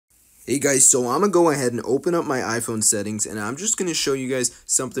Hey guys, so I'm going to go ahead and open up my iPhone settings and I'm just going to show you guys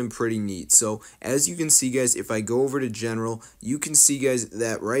something pretty neat. So as you can see guys, if I go over to general, you can see guys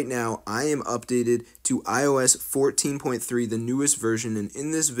that right now I am updated to iOS 14.3, the newest version, and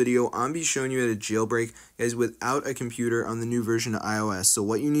in this video I'm be showing you how to jailbreak guys without a computer on the new version of iOS. So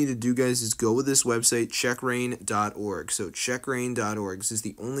what you need to do guys is go with this website Checkra1n.org. So Checkra1n.org, this is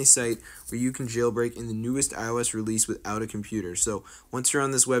the only site where you can jailbreak in the newest iOS release without a computer. So once you're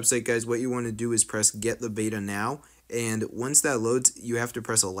on this website guys, what you want to do is press get the beta now, and once that loads you have to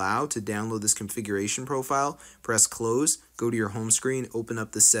press allow to download this configuration profile. Press close, go to your home screen, open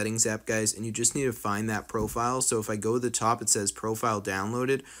up the settings app guys, and you just need to find that profile. So if I go to the top, it says profile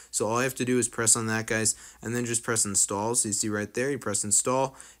downloaded, so all I have to do is press on that guys and then just press install. So you see right there, you press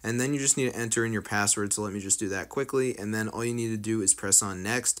install, and then you just need to enter in your password. So let me just do that quickly, and then all you need to do is press on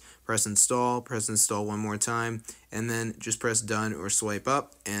next, press install one more time, and then just press done or swipe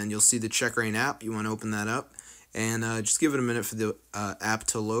up, and you'll see the Checkra1n app. You want to open that up and just give it a minute for the app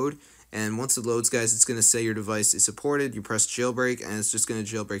to load. And once it loads guys, it's going to say your device is supported. You press jailbreak and it's just going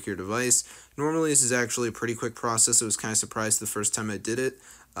to jailbreak your device. Normally this is actually a pretty quick process. I was kind of surprised the first time I did it.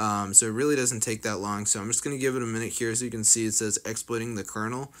 So it really doesn't take that long. So I'm just going to give it a minute here. So you can see it says exploiting the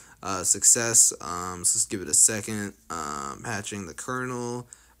kernel, success. So let's give it a second. Patching the kernel.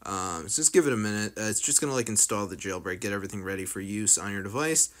 So just give it a minute. It's just going to install the jailbreak, get everything ready for use on your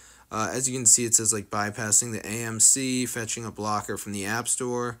device. As you can see, it says bypassing the AMC, fetching a blocker from the App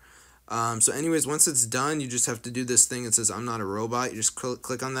Store. So anyways, once it's done, you just have to do this thing. It says I'm not a robot. You just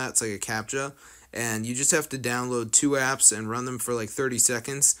click on that. It's like a CAPTCHA. And you just have to download 2 apps and run them for 30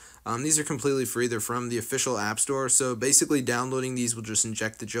 seconds. These are completely free. They're from the official App Store. So basically downloading these will just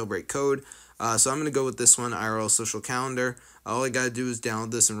inject the jailbreak code. So I'm going to go with this one, IRL Social Calendar. All I got to do is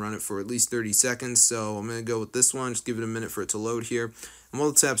download this and run it for at least 30 seconds. So I'm going to go with this one. Just give it a minute for it to load here. And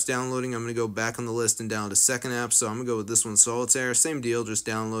while this app's downloading, I'm going to go back on the list and download a second app. So I'm going to go with this one, Solitaire. Same deal, just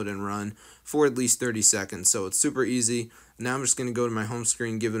download and run for at least 30 seconds. So it's super easy. Now I'm just going to go to my home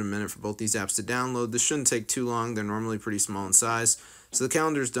screen, give it a minute for both these apps to download. This shouldn't take too long. They're normally pretty small in size. So the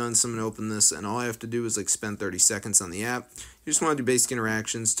calendar's done, so I'm going to open this, and all I have to do is spend 30 seconds on the app. You just want to do basic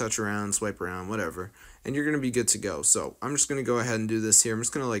interactions, touch around, swipe around, whatever, and you're going to be good to go. So I'm just going to go ahead and do this here. I'm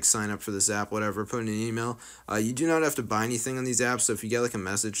just going to sign up for this app, whatever, put in an email. You do not have to buy anything on these apps, so if you get a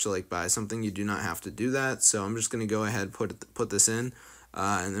message to buy something, you do not have to do that. So I'm just going to go ahead, put this in,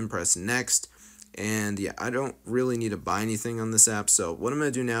 and then press next. And yeah, I don't really need to buy anything on this app. So what I'm going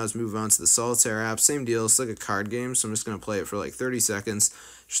to do now is move on to the Solitaire app. Same deal, it's like a card game. So I'm just going to play it for 30 seconds.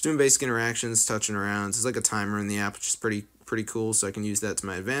 Just doing basic interactions, touching around. There's a timer in the app, which is pretty cool. So I can use that to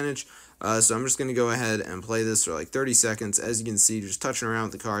my advantage. So I'm just going to go ahead and play this for 30 seconds. As you can see, just touching around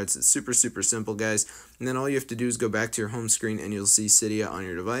with the cards. It's super simple, guys. And then all you have to do is go back to your home screen and you'll see Cydia on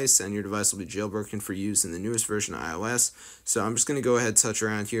your device, and your device will be jailbroken for use in the newest version of iOS. So I'm just going to go ahead and touch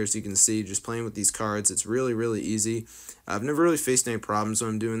around here so you can see just playing with these cards. It's really easy. I've never really faced any problems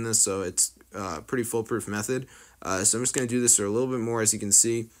when I'm doing this, so it's a pretty foolproof method. So I'm just going to do this for a little bit more, as you can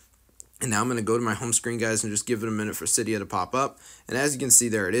see. And now I'm going to go to my home screen, guys, and just give it a minute for Cydia to pop up. And as you can see,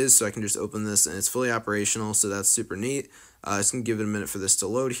 there it is. So I can just open this, and it's fully operational, so that's super neat. Just going to give it a minute for this to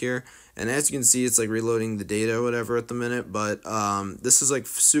load here. And as you can see, it's reloading the data or whatever at the minute. But this is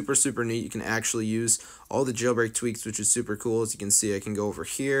super neat. You can actually use all the jailbreak tweaks, which is super cool. As you can see, I can go over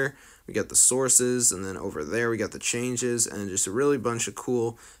here. We got the sources, and then over there we got the changes, and just a really bunch of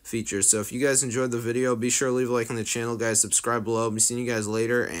cool features. So if you guys enjoyed the video, be sure to leave a like on the channel, guys. Subscribe below. I'll be seeing you guys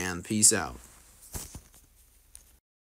later, and peace out.